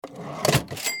You're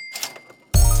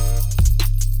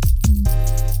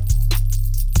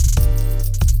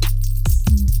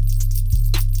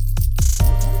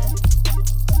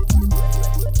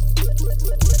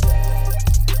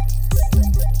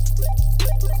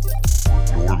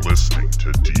listening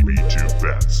to DB2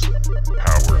 Bets,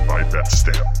 powered by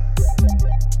BetStamp,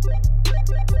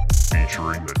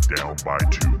 featuring the Down by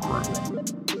 2 crew.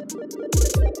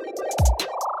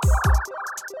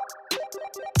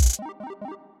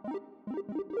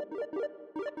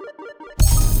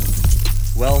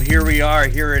 Well, here we are.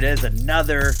 Here it is,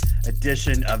 another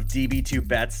edition of DB2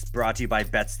 Bets brought to you by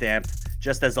BetStamp.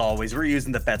 Just as always, we're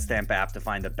using the BetStamp app to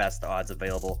find the best odds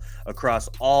available across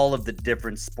all of the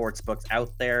different sports books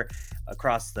out there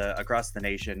across the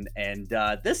nation. And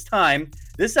this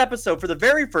episode, for the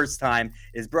very first time,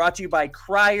 is brought to you by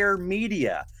CRIER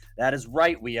Media. That is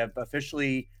right. We have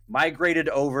officially migrated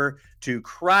over to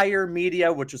CRIER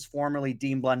Media, which was formerly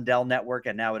Dean Blundell Network,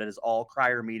 and now it is all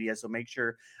CRIER Media. So make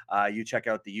sure you check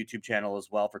out the YouTube channel as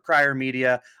well for CRIER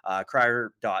Media,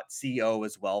 crier.co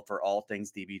as well for all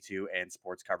things DB2 and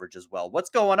sports coverage as well. What's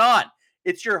going on?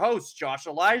 It's your host, Josh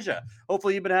Elijah.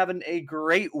 Hopefully you've been having a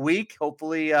great week.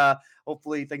 Hopefully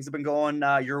things have been going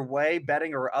your way,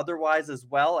 betting or otherwise as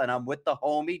well. And I'm with the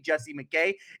homie, Jesse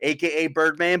McKay, a.k.a.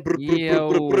 Birdman.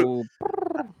 Yo.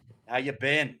 How you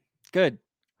been? Good.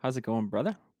 How's it going,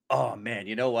 brother? Oh man,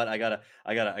 you know what? I got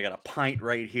a pint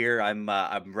right here. I'm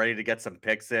ready to get some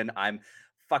picks in. I'm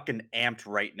fucking amped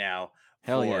right now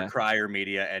Hell for yeah. CRIER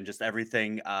Media and just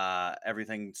everything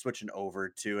switching over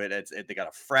to it. They got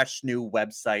a fresh new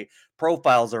website.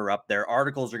 Profiles are up there.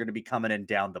 Articles are going to be coming in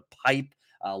down the pipe.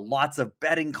 Lots of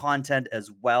betting content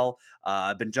as well.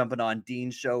 I've been jumping on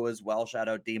Dean's show as well. Shout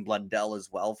out Dean Blundell as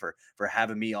well for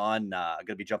having me on. I'm going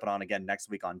to be jumping on again next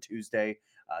week on Tuesday.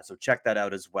 So check that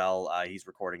out as well. He's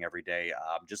recording every day.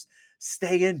 Just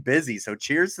staying busy. So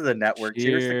cheers to the network.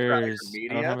 Cheers to CRIER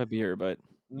Media. I don't have a beer, but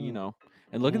you know.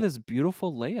 And look at this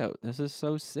beautiful layout. This is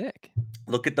so sick.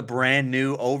 Look at the brand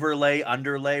new overlay,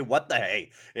 underlay. What the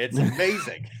hey? It's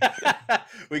amazing.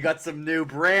 We got some new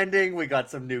branding. We got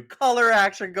some new color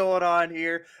action going on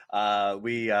here.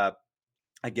 We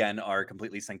again are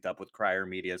completely synced up with CRIER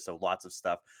Media, so lots of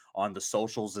stuff on the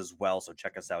socials as well. So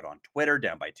check us out on Twitter,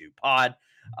 Down by 2 Pod,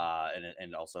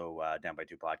 and also Down by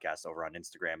 2 Podcast over on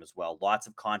Instagram as well. Lots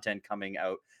of content coming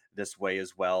out this way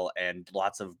as well, and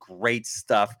lots of great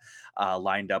stuff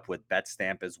lined up with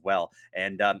BetStamp as well.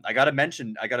 And I gotta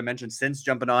mention, since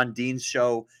jumping on Dean's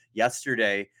show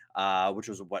yesterday, which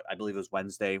was what I believe was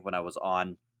Wednesday when I was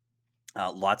on.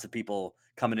 Lots of people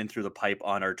coming in through the pipe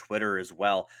on our Twitter as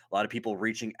well. A lot of people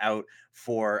reaching out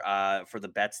for the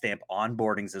BetStamp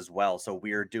onboardings as well. So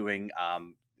we are doing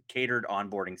catered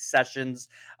onboarding sessions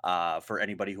for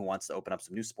anybody who wants to open up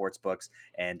some new sports books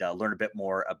and learn a bit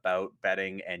more about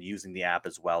betting and using the app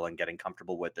as well and getting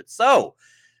comfortable with it. So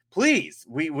please,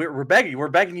 we're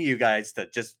begging you guys to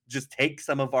just take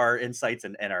some of our insights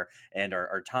and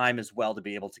our time as well to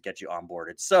be able to get you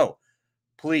onboarded. So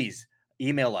please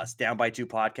email us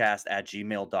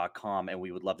downby2podcast@gmail.com, and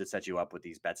we would love to set you up with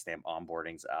these BetStamp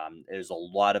onboardings. There's a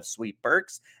lot of sweet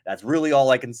perks. That's really all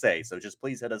I can say. So just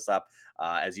please hit us up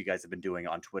as you guys have been doing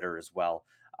on Twitter as well.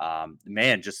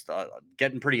 Man, just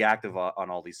getting pretty active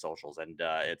on all these socials, and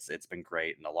it's been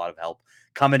great, and a lot of help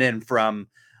coming in from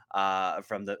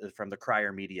the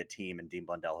CRIER Media team and Dean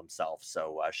Blundell himself.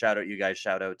 So shout out you guys,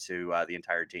 shout out to the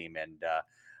entire team, and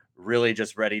really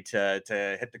just ready to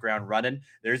hit the ground running.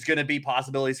 There's going to be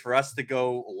possibilities for us to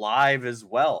go live as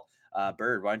well.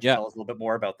 Bird, why don't you tell us a little bit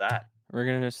more about that? We're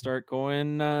gonna start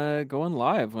going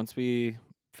live once we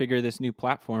figure this new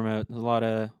platform out. There's a lot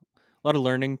of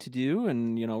learning to do,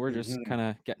 and we're just kind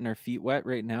of getting our feet wet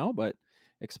right now. But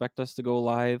expect us to go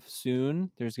live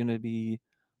soon. There's gonna be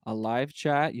a live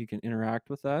chat. You can interact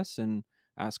with us and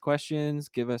ask questions,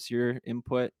 give us your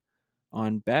input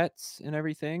on bets and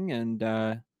everything,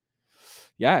 and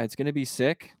yeah, it's gonna be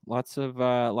sick. Lots of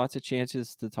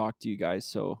chances to talk to you guys,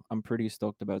 so I'm pretty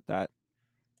stoked about that.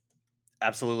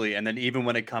 Absolutely. And then even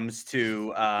when it comes to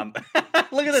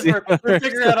look at this, we're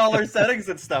figuring out all our settings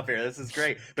and stuff here. This is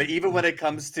great. But even when it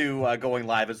comes to going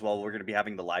live as well, we're going to be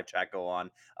having the live chat go on.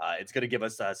 It's going to give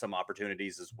us some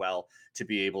opportunities as well to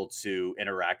be able to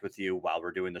interact with you while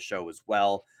we're doing the show as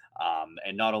well.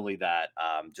 And not only that,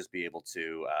 just be able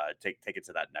to take it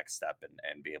to that next step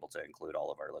and be able to include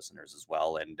all of our listeners as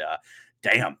well. And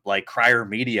damn, like CRIER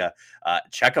Media,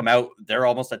 check them out. They're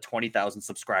almost at 20,000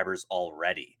 subscribers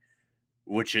already.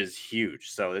 which is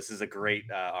huge. So this is a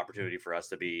great opportunity for us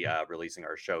to be releasing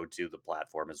our show to the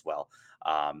platform as well.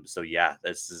 So yeah,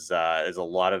 this is there's a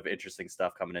lot of interesting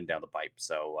stuff coming in down the pipe.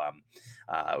 So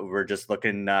we're just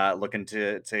looking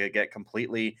to get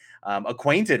completely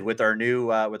acquainted with our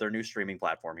new streaming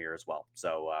platform here as well.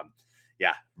 So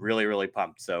yeah, really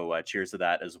pumped. So cheers to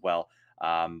that as well.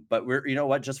 But we're, you know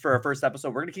what, just for our first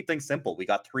episode, we're gonna keep things simple. We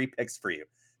got 3 picks for you.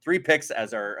 3 picks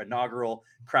as our inaugural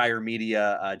CRIER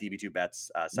Media DB2 Bets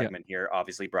Yeah. segment here,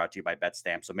 obviously brought to you by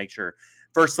BetStamp. So make sure,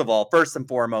 first and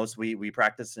foremost, we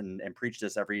practice and preach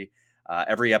this every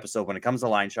episode when it comes to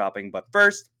line shopping. But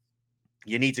first,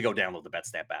 you need to go download the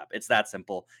BetStamp app. It's that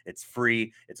simple. It's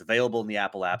free. It's available in the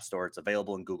Apple App Store. It's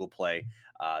available in Google Play.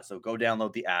 So go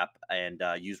download the app and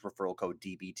use referral code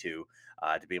DB2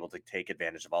 to be able to take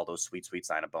advantage of all those sweet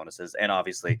sign-up bonuses. And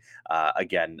obviously,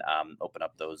 again, open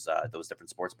up those different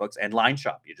sports books and line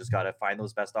shop. You just got to find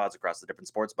those best odds across the different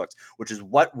sports books, which is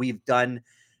what we've done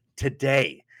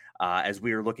today as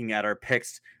we are looking at our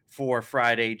picks for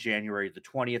Friday, January the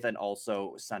 20th, and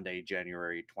also Sunday,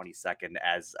 January 22nd,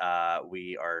 as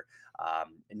we are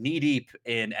knee deep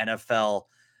in NFL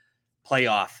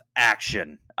playoff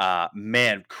action.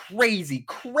 Man,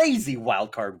 crazy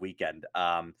wild card weekend.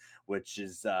 Which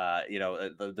is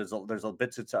there's a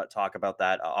bit to talk about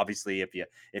that. Obviously, if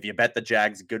you bet the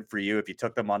Jags, good for you. If you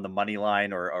took them on the money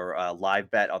line or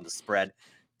live bet on the spread,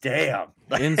 damn,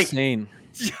 like, Insane.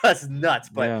 just nuts.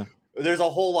 But Yeah. there's a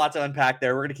whole lot to unpack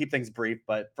there. We're going to keep things brief,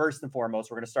 but first and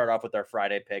foremost, we're going to start off with our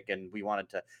Friday pick, and we wanted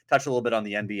to touch a little bit on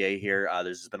the NBA here.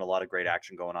 There's just been a lot of great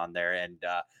action going on there, and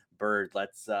Bird,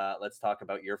 let's talk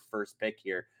about your first pick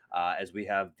here as we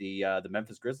have the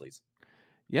Memphis Grizzlies.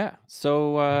 Yeah.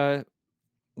 So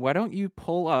why don't you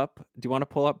pull up? Do you want to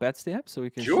pull up BetStamp so we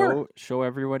can Sure. show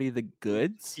everybody the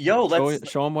goods? Yo,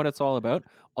 Show them what it's all about.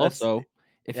 let's Also,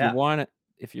 if you yeah. want it,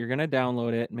 if you're gonna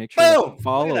download it, make sure to Boom! Look at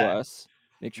follow that. us.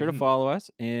 Make sure to follow us,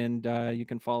 and you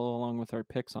can follow along with our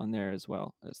picks on there as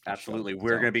well as the Absolutely. show.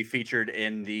 We're going to be featured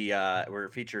in the we're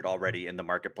featured already in the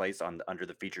marketplace under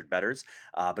the featured betters.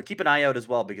 But keep an eye out as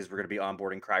well, because we're going to be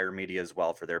onboarding Crier Media as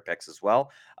well for their picks as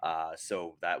well.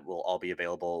 So that will all be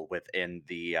available within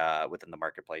the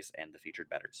marketplace and the featured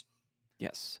betters.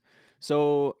 Yes.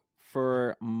 So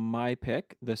for my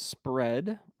pick, the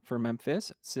spread for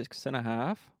Memphis,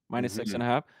 6.5, minus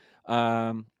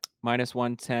 6.5, minus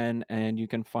 110, and you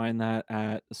can find that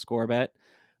at the score bet.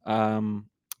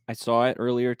 I saw it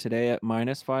earlier today at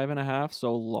minus 5.5,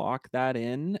 so lock that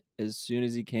in as soon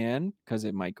as you can, because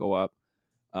it might go up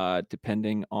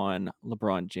depending on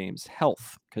LeBron James'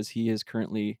 health, because he is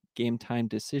currently game time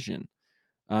decision.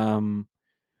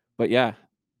 But yeah,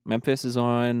 Memphis is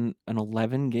on an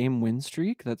 11-game win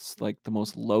streak. That's like the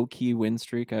most low-key win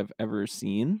streak I've ever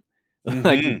seen.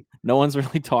 Like, no one's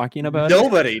really talking about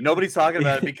it. Nobody's talking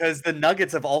about it because the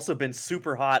Nuggets have also been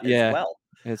super hot as Yeah, well.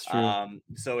 it's true.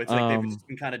 So it's like they've just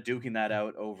been kind of duking that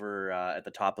out over at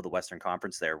the top of the Western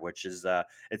Conference there, which is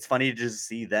it's funny to just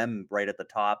see them right at the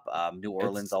top. New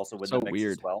Orleans It's also in so the mix as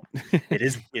weird. well. It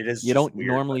is You just don't weird,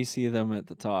 but normally see them at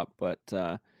the top, but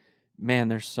man,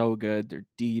 they're so good. They're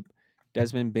deep.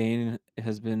 Desmond Bain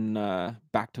has been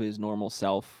back to his normal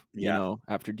self, yeah.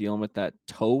 after dealing with that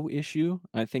toe issue.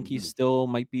 I think he still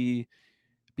might be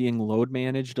being load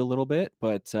managed a little bit,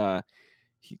 but I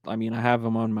have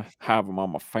him on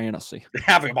my fantasy.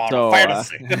 Have him on a So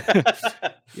fantasy.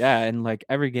 yeah, and like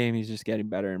every game he's just getting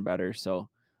better and better. So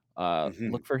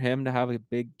look for him to have a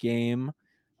big game.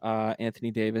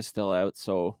 Anthony Davis still out,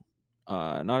 so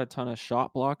not a ton of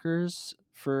shot blockers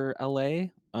for LA.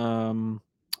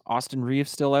 Austin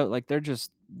Reeves still out. Like, they're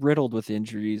just riddled with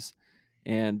injuries.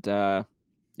 And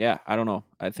yeah, I don't know.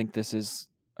 I think this is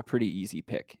a pretty easy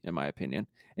pick in my opinion.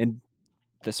 And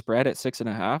the spread at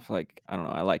 6.5, like, I don't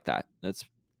know. I like that. That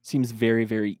seems very,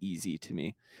 very easy to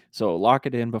me. So lock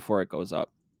it in before it goes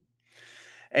up.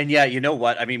 And yeah, you know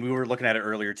what? I mean, we were looking at it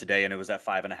earlier today, and it was at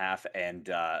 5.5, and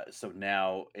so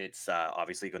now it's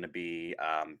obviously going to be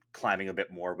climbing a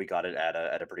bit more. We got it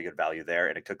at a pretty good value there,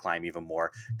 and it could climb even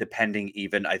more, depending.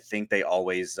 Even I think they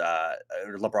always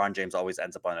LeBron James always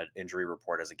ends up on an injury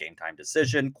report as a game time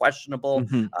decision, questionable,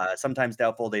 sometimes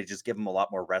doubtful. They just give him a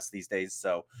lot more rest these days.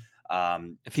 So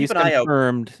If keep he's an eye out.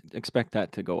 confirmed, expect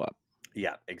that to go up.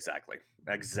 Yeah, exactly.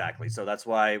 So that's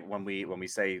why when we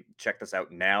say check this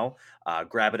out now,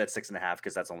 grab it at 6.5,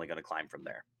 because that's only going to climb from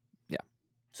there. Yeah.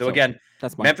 So again,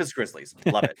 that's my Memphis Grizzlies.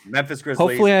 Love it. Memphis Grizzlies.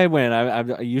 Hopefully I win.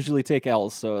 I usually take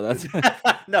L's, so that's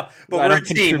No, but I we're a don't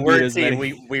team. We're contribute a as team.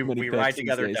 many We ride picks these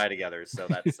together, days. die together. So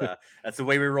that's the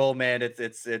way we roll, man. It's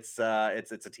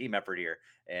a team effort here,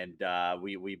 and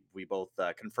we both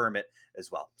confirm it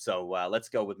as well. So let's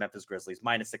go with Memphis Grizzlies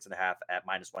 -6.5 at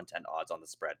 -110 odds on the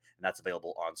spread, and that's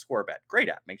available on ScoreBet. Great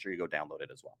app. Make sure you go download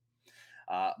it as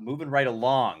well. Moving right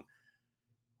along.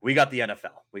 We got the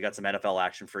NFL. We got some NFL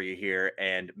action for you here.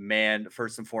 And man,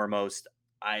 first and foremost,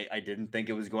 I didn't think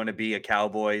it was going to be a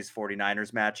Cowboys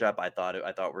 49ers matchup. I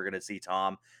thought we're going to see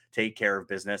Tom take care of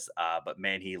business. But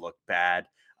man, he looked bad.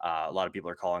 A lot of people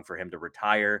are calling for him to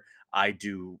retire. I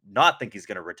do not think he's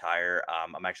going to retire.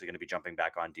 I'm actually going to be jumping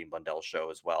back on Dean Blundell's show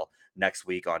as well next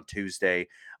week on Tuesday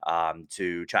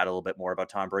to chat a little bit more about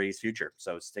Tom Brady's future.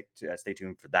 So stay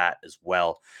tuned for that as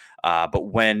well. But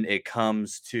when it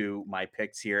comes to my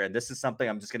picks here, and this is something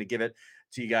I'm just going to give it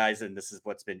to you guys, and this is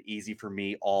what's been easy for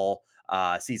me all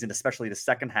season, especially the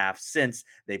second half, since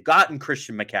they've gotten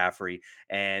Christian McCaffrey,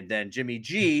 and then Jimmy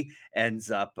G ends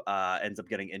up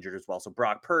getting injured as well. So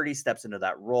Brock Purdy steps into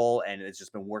that role, and it's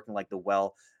just been working like the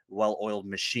well-oiled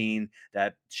machine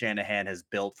that Shanahan has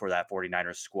built for that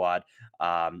 49ers squad.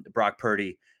 Brock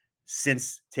Purdy,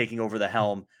 since taking over the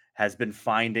helm, has been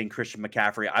finding Christian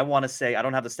McCaffrey. I want to say, I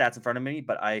don't have the stats in front of me,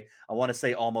 but I want to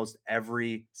say almost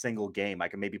every single game. I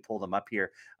can maybe pull them up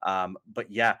here. But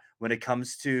yeah, when it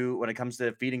comes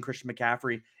to feeding Christian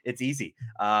McCaffrey, it's easy.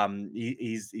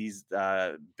 He's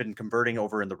been converting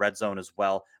over in the red zone as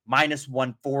well.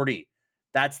 -140.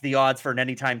 That's the odds for an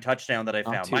anytime touchdown that I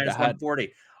Not found. too bad.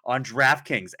 -140 on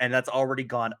DraftKings, and that's already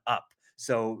gone up.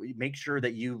 So make sure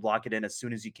that you lock it in as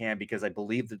soon as you can, because I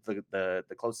believe that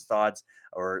the closest odds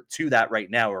or to that right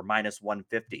now are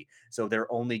 -150. So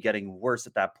they're only getting worse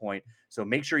at that point. So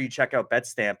make sure you check out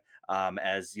BetStamp,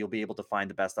 as you'll be able to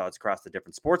find the best odds across the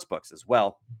different sports books as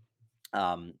well.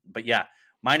 But yeah,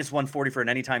 -140 for an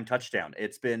anytime touchdown.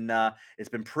 It's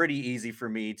been pretty easy for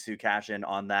me to cash in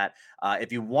on that.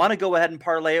 If you want to go ahead and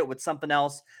parlay it with something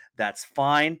else, that's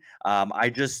fine. I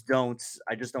just don't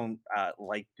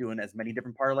like doing as many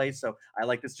different parlays. So I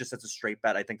like this just as a straight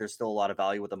bet. I think there's still a lot of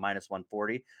value with a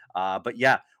 -140. But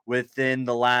yeah, within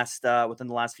the last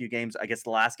few games, I guess the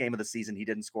last game of the season, he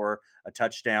didn't score a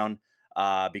touchdown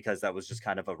because that was just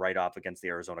kind of a write-off against the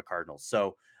Arizona Cardinals.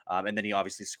 So and then he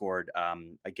obviously scored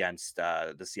against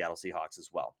the Seattle Seahawks as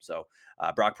well. So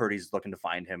Brock Purdy's looking to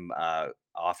find him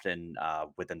often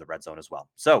within the red zone as well.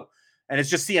 So, and it's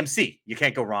just CMC. You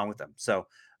can't go wrong with them. So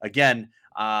again,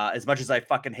 as much as I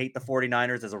fucking hate the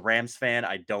 49ers as a Rams fan,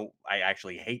 I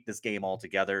actually hate this game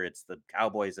altogether. It's the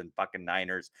Cowboys and fucking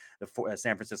Niners, the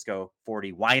San Francisco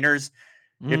 40 whiners,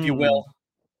 if you will.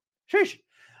 Sheesh.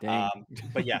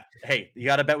 But yeah, hey, you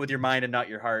got to bet with your mind and not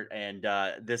your heart. And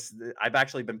I've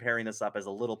actually been pairing this up as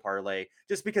a little parlay,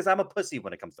 just because I'm a pussy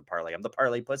when it comes to parlay. I'm the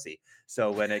parlay pussy.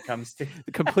 So when it comes to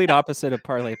the complete opposite of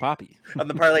parlay poppy. I'm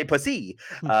the parlay pussy.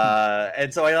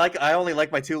 And so I only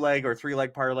like my 2-leg or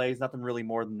 3-leg parlays, nothing really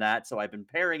more than that. So I've been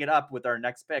pairing it up with our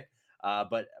next pick.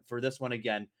 But for this one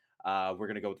again, we're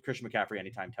gonna go with Christian McCaffrey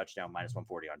anytime touchdown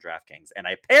 -140 on DraftKings, and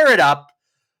I pair it up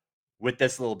with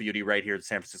this little beauty right here, the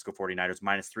San Francisco 49ers,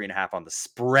 -3.5 on the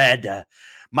spread,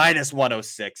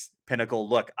 -106. Pinnacle.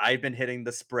 Look, I've been hitting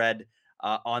the spread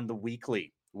on the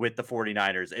weekly with the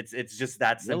 49ers. It's just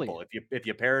that simple. Really? If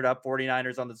you pair it up,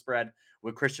 49ers on the spread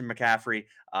with Christian McCaffrey,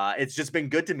 it's just been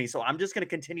good to me. So I'm just going to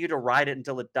continue to ride it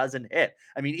until it doesn't hit.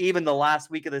 I mean, even the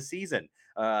last week of the season,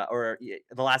 or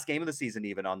the last game of the season,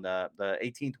 even on the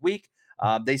 18th week,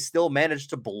 they still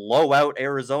managed to blow out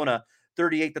Arizona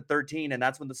 38-13, and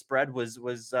that's when the spread was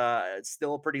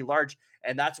still pretty large,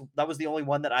 and that was the only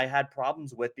one that I had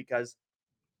problems with, because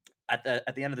at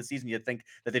the end of the season you'd think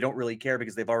that they don't really care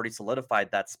because they've already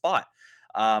solidified that spot.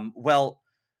 Well,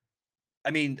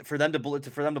 I mean, for them to blow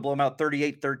them out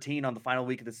 38-13 on the final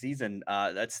week of the season,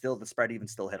 that's still, the spread even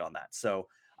still hit on that. So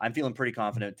I'm feeling pretty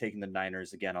confident taking the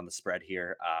Niners again on the spread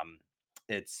here.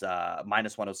 It's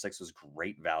 -106 was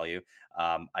great value.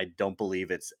 I don't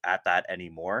believe it's at that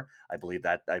anymore. I believe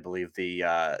the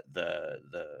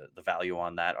value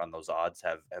on those odds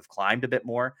have climbed a bit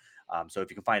more. So if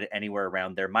you can find it anywhere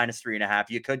around there, -3.5,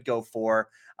 you could go 4,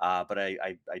 but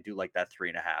I do like that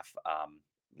 3.5.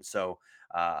 So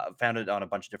found it on a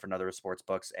bunch of different other sports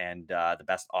books, and the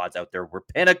best odds out there were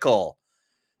Pinnacle.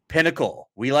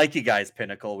 We like you guys,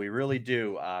 Pinnacle. We really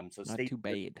do. So Not too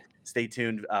bad. Stay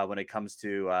tuned when it comes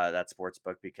to that sports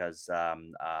book, because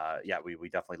yeah, we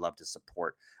definitely love to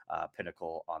support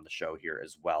Pinnacle on the show here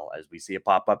as well. As we see it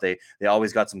pop up, they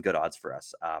always got some good odds for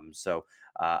us. So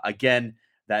again,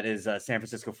 That is San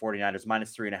Francisco 49ers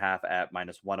minus 3.5 at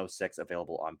minus 106,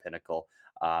 available on Pinnacle.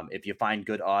 If you find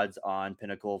good odds on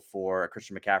Pinnacle for a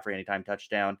Christian McCaffrey anytime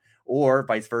touchdown, or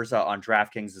vice versa on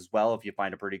DraftKings as well, if you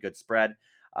find a pretty good spread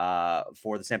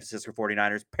for the San Francisco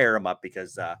 49ers, pair them up,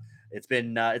 because it's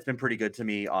been pretty good to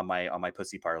me on my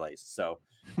pussy parlays. So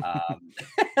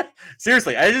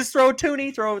seriously, I just throw a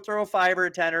toonie, throw a $5 or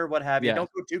a $10, what have you. Don't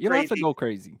go too crazy. You don't have to go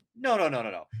crazy.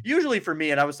 No. Usually for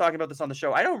me, and I was talking about this on the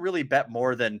show, I don't really bet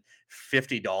more than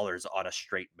 $50 on a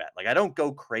straight bet. Like, I don't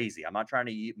go crazy. I'm not trying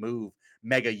to move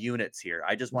mega units here.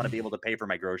 I just want to be able to pay for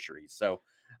my groceries. So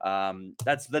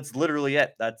that's literally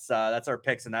it. That's our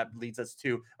picks, and that leads us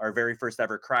to our very first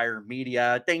ever CRIER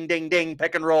Media ding ding ding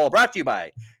pick and roll, brought to you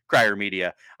by CRIER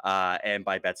Media and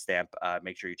by BetStamp.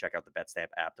 Make sure you check out the BetStamp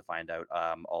app to find out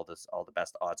all the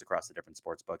best odds across the different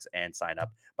sports books, and sign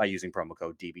up by using promo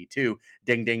code DB2.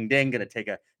 Ding ding ding. Gonna take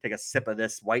a sip of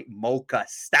this white mocha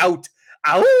stout.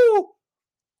 Ow!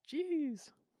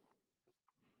 Jeez.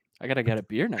 I gotta get a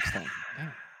beer next time.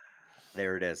 Damn.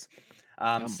 There it is.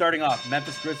 Starting off,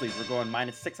 Memphis Grizzlies. We're going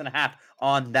minus 6.5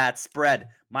 on that spread.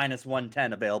 Minus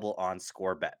 110 available on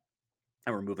ScoreBet.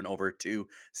 And we're moving over to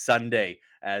Sunday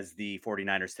as the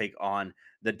 49ers take on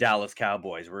the Dallas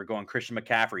Cowboys. We're going Christian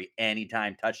McCaffrey,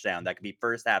 anytime touchdown. That could be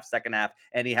first half, second half,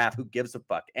 any half. Who gives a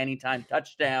fuck? Anytime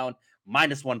touchdown.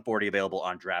 Minus 140 available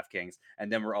on DraftKings.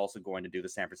 And then we're also going to do the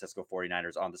San Francisco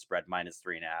 49ers on the spread, minus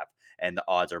 3.5. And the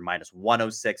odds are minus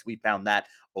 106. We found that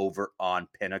over on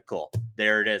Pinnacle.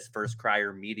 There it is. First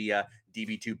CRIER Media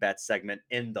DB2 bet segment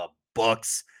in the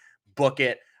books. Book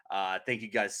it. Thank you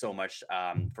guys so much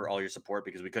for all your support,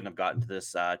 because we couldn't have gotten to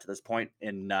this point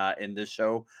in this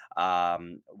show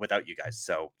without you guys.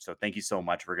 So thank you so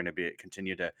much. We're going to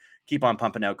continue to keep on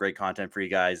pumping out great content for you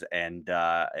guys, and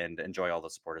enjoy all the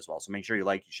support as well. So make sure you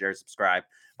like, you share, subscribe.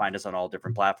 Find us on all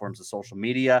different platforms of social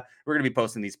media. We're going to be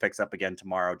posting these picks up again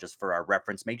tomorrow, just for our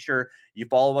reference. Make sure you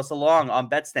follow us along on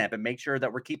BetStamp, and make sure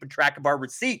that we're keeping track of our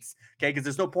receipts. Okay, because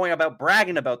there's no point about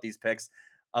bragging about these picks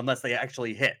unless they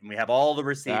actually hit, and we have all the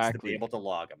receipts to be able to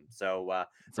log them. So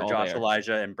for Josh,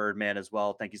 Elijah, and Birdman as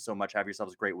well, thank you so much. Have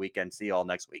yourselves a great weekend. See you all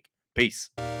next week. Peace.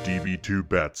 DB2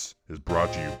 Bets is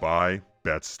brought to you by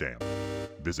BetStamp.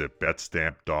 Visit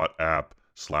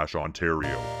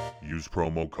betstamp.app/Ontario. Use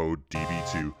promo code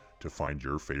DB2 to find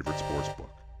your favorite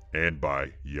sportsbook. And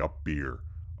by Yup Beer,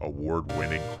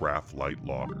 award-winning craft light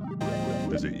lager.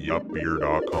 Visit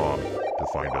yupbeer.com to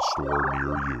find a store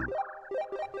near you.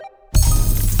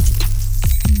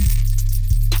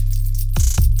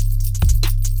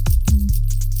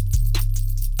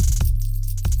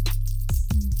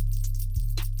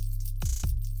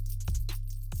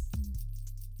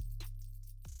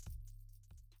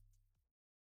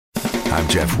 I'm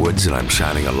Jeff Woods, and I'm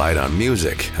shining a light on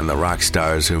music and the rock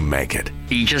stars who make it.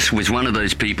 He just was one of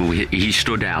those people, he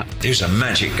stood out. He was a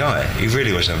magic guy. He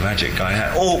really was a magic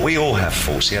guy. We all have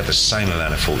faults. He had the same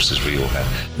amount of faults as we all had.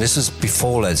 This was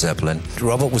before Led Zeppelin.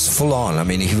 Robert was full on. I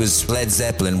mean, he was Led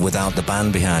Zeppelin without the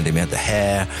band behind him. He had the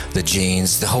hair, the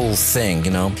jeans, the whole thing,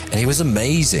 you know. And he was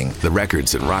amazing. The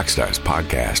Records and Rockstars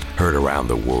podcast, heard around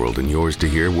the world, and yours to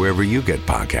hear wherever you get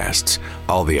podcasts.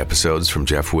 All the episodes from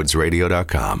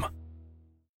jeffwoodsradio.com.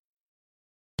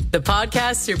 The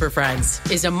Podcast Super Friends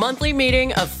is a monthly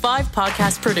meeting of 5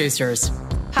 podcast producers.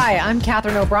 Hi, I'm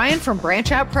Catherine O'Brien from Branch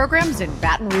Out Programs in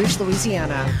Baton Rouge,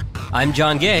 Louisiana. I'm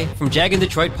John Gay from Jag and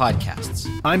Detroit Podcasts.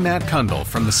 I'm Matt Kundle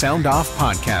from the Sound Off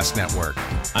Podcast Network.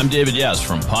 I'm David Yaz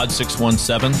from Pod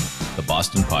 617, the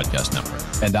Boston Podcast Network.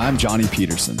 And I'm Johnny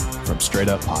Peterson from Straight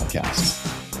Up Podcasts.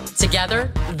 Together,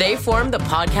 they form the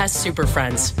Podcast Super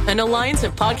Friends, an alliance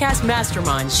of podcast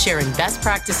masterminds sharing best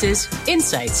practices,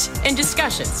 insights, and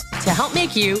discussions to help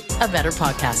make you a better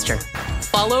podcaster.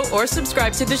 Follow or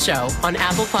subscribe to the show on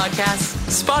Apple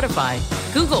Podcasts, Spotify,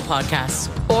 Google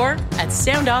Podcasts, or at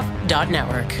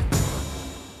soundoff.network.